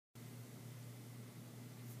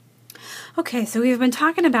Okay, so we've been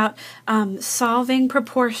talking about solving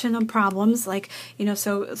proportional problems, like,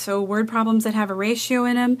 so word problems that have a ratio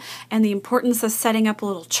in them, and the importance of setting up a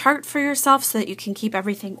little chart for yourself so that you can keep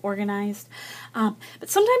everything organized. But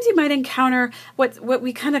sometimes you might encounter what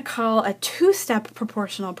we kind of call a two-step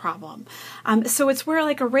proportional problem. So it's where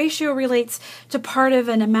like a ratio relates to part of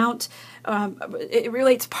an amount. It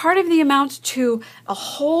relates part of the amount to a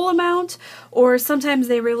whole amount, or sometimes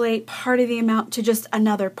they relate part of the amount to just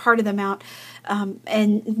another part of the amount,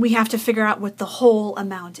 and we have to figure out what the whole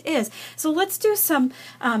amount is. So let's do some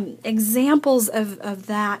examples of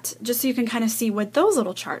that, just so you can kind of see what those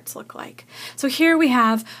little charts look like. So here we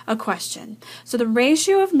have a question. So the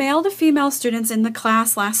ratio of male to female students in the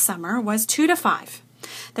class last summer was 2 to 5.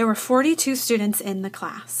 There were 42 students in the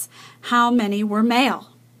class. How many were male?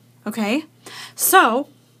 Okay, so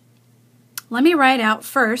let me write out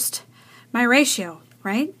first my ratio,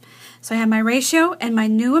 right? So I have my ratio and my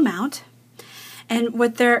new amount, and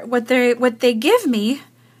what they give me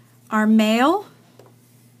are male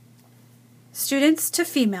students to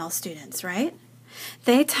female students, right?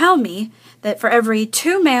 They tell me that for every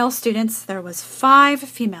 2 male students there was 5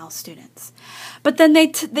 female students, but then they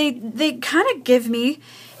kind of give me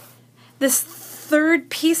this third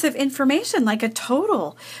piece of information, like a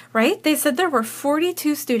total, right? They said there were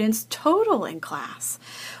 42 students total in class.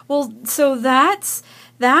 Well, so that's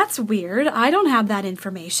weird. I don't have that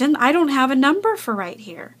information. I don't have a number for right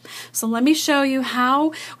here. So let me show you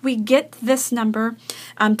how we get this number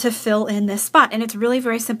to fill in this spot. And it's really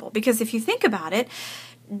very simple, because if you think about it,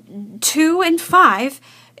 2 and 5,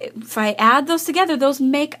 if I add those together, those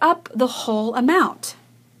make up the whole amount.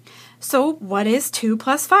 So what is 2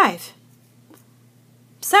 plus 5?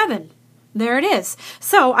 7. There it is.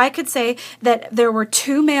 So I could say that there were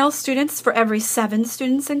 2 male students for every 7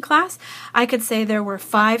 students in class. I could say there were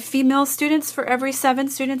 5 female students for every 7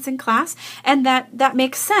 students in class. And that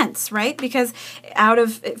makes sense, right? Because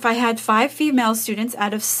if I had 5 female students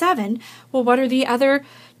out of 7, well, what are the other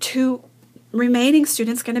 2 remaining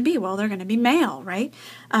students going to be? Well, they're going to be male, right?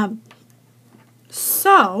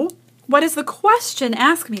 So what does the question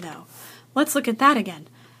ask me, though? Let's look at that again.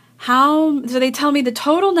 So they tell me the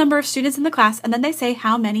total number of students in the class, and then they say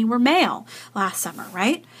how many were male last summer,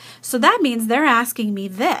 right? So that means they're asking me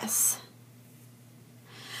this.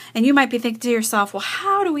 And you might be thinking to yourself, well,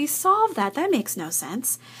 how do we solve that? That makes no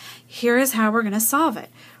sense. Here is how we're going to solve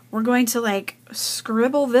it. We're going to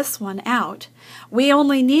scribble this one out. We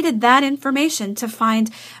only needed that information to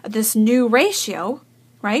find this new ratio,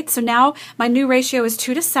 right? So now my new ratio is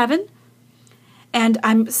 2 to 7. And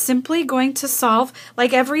I'm simply going to solve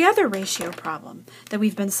like every other ratio problem that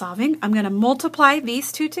we've been solving. I'm going to multiply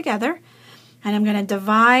these 2 together, and I'm going to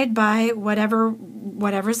divide by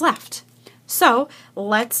whatever's left. So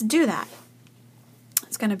let's do that.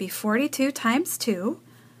 It's going to be 42 times 2,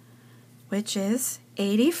 which is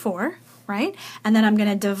 84, right? And then I'm going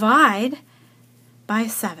to divide by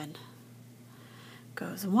 7.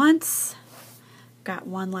 Goes once. Got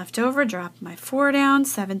 1 left over, drop my 4 down,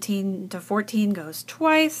 17 to 14 goes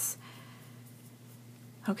twice.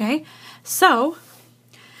 Okay, so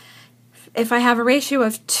if I have a ratio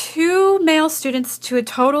of 2 male students to a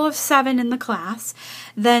total of 7 in the class,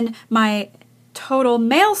 then my total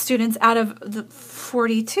male students out of the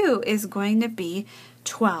 42 is going to be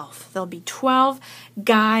 12. There'll be 12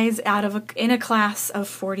 guys in a class of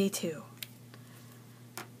 42.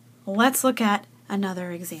 Let's look at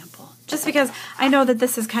another example, just because I know that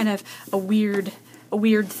this is kind of a weird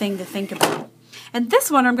thing to think about. And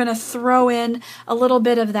this one I'm going to throw in a little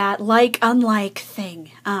bit of that like-unlike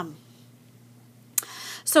thing.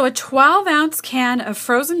 So a 12-ounce can of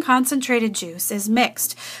frozen concentrated juice is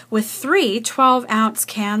mixed with 3 12-ounce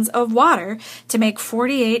cans of water to make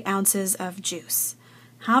 48 ounces of juice.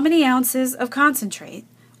 How many ounces of concentrate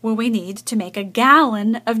will we need to make a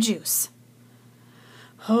gallon of juice?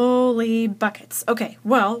 Holy buckets. Okay,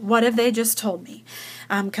 well, what have they just told me?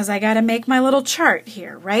 Because I got to make my little chart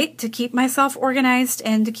here, right? To keep myself organized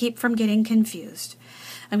and to keep from getting confused.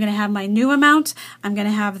 I'm going to have my new amount. I'm going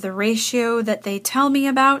to have the ratio that they tell me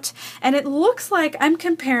about. And it looks like I'm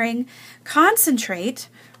comparing concentrate,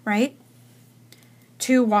 right,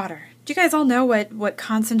 to water. Do you guys all know what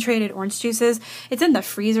concentrated orange juice is? It's in the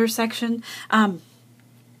freezer section.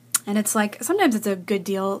 And it's like, sometimes it's a good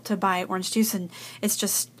deal to buy orange juice, and it's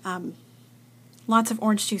just lots of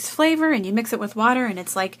orange juice flavor, and you mix it with water, and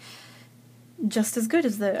it's like just as good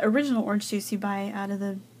as the original orange juice you buy out of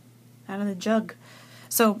the jug.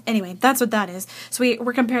 So anyway, that's what that is. So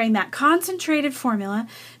we're comparing that concentrated formula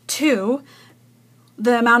to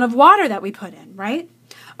the amount of water that we put in, right?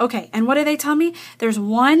 Okay, and what do they tell me? There's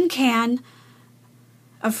 1 can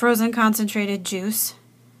of frozen concentrated juice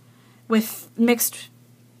with mixed,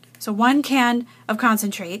 so 1 can of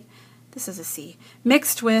concentrate, this is a C,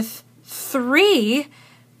 mixed with 3,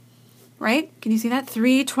 right? Can you see that?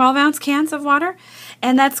 3 12-ounce cans of water.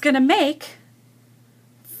 And that's going to make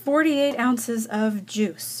 48 ounces of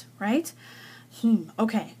juice, right?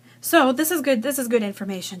 Okay. So this is good. This is good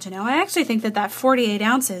information to know. I actually think that that 48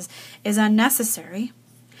 ounces is unnecessary.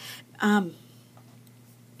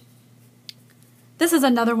 This is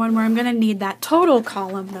another one where I'm going to need that total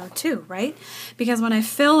column though too, right? Because when I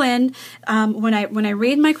fill in, when I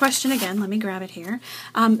read my question again, let me grab it here.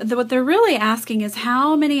 What they're really asking is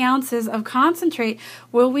how many ounces of concentrate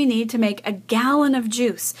will we need to make a gallon of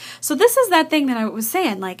juice? So this is that thing that I was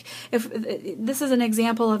saying, like if this is an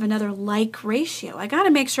example of another like ratio. I got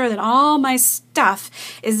to make sure that all my stuff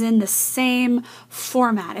is in the same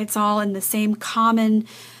format. It's all in the same common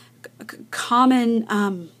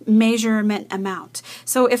measurement amount.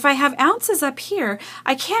 So if I have ounces up here,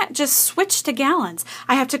 I can't just switch to gallons.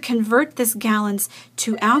 I have to convert this gallons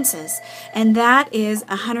to ounces, and that is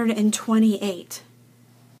 128.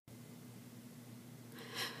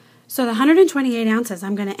 So the 128 ounces,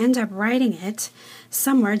 I'm going to end up writing it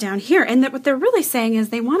somewhere down here. And what they're really saying is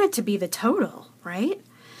they want it to be the total, right?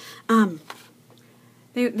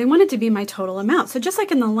 They want it to be my total amount. So just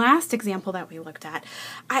like in the last example that we looked at,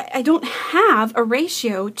 I don't have a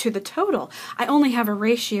ratio to the total. I only have a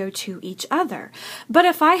ratio to each other. But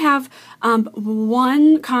if I have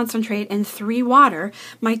 1 concentrate and 3 water,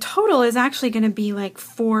 my total is actually going to be like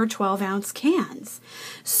 4 12-ounce cans.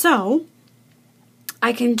 So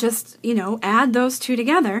I can just, add those two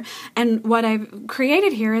together. And what I've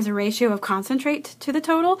created here is a ratio of concentrate to the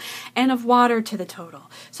total and of water to the total.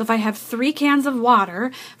 So if I have 3 cans of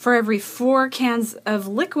water for every 4 cans of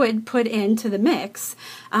liquid put into the mix,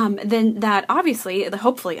 then that hopefully,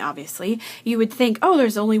 you would think, oh,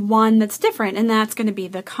 there's only one that's different, and that's going to be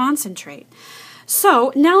the concentrate.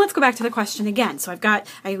 So now let's go back to the question again. So I've got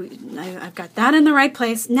that in the right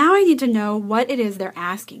place. Now I need to know what it is they're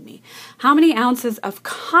asking me. How many ounces of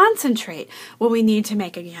concentrate will we need to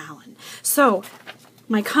make a gallon? So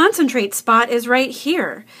my concentrate spot is right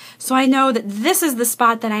here. So I know that this is the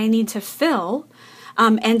spot that I need to fill.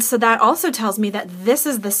 And so that also tells me that this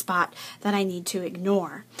is the spot that I need to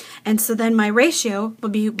ignore. And so then my ratio will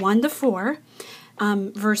be 1 to 4.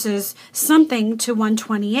 Versus something to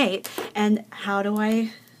 128. And how do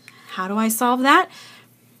I solve that?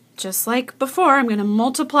 Just like before, I'm going to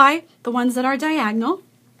multiply the ones that are diagonal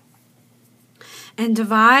and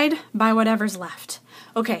divide by whatever's left.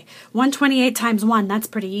 Okay, 128 times 1, that's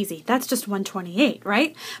pretty easy. That's just 128,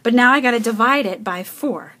 right? But now I got to divide it by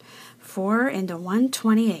 4. 4 into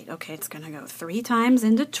 128. Okay, it's going to go 3 times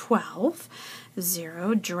into 12.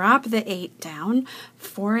 0, drop the 8 down.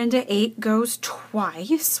 4 into 8 goes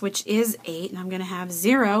twice, which is 8, and I'm going to have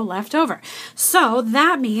 0 left over. So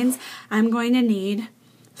that means I'm going to need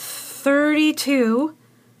 32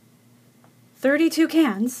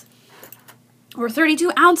 cans, or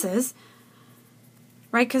 32 ounces,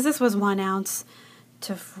 right? Because this was 1 ounce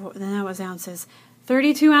to 4, then that was ounces.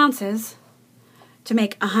 32 ounces to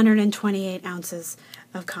make 128 ounces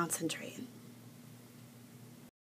of concentrate.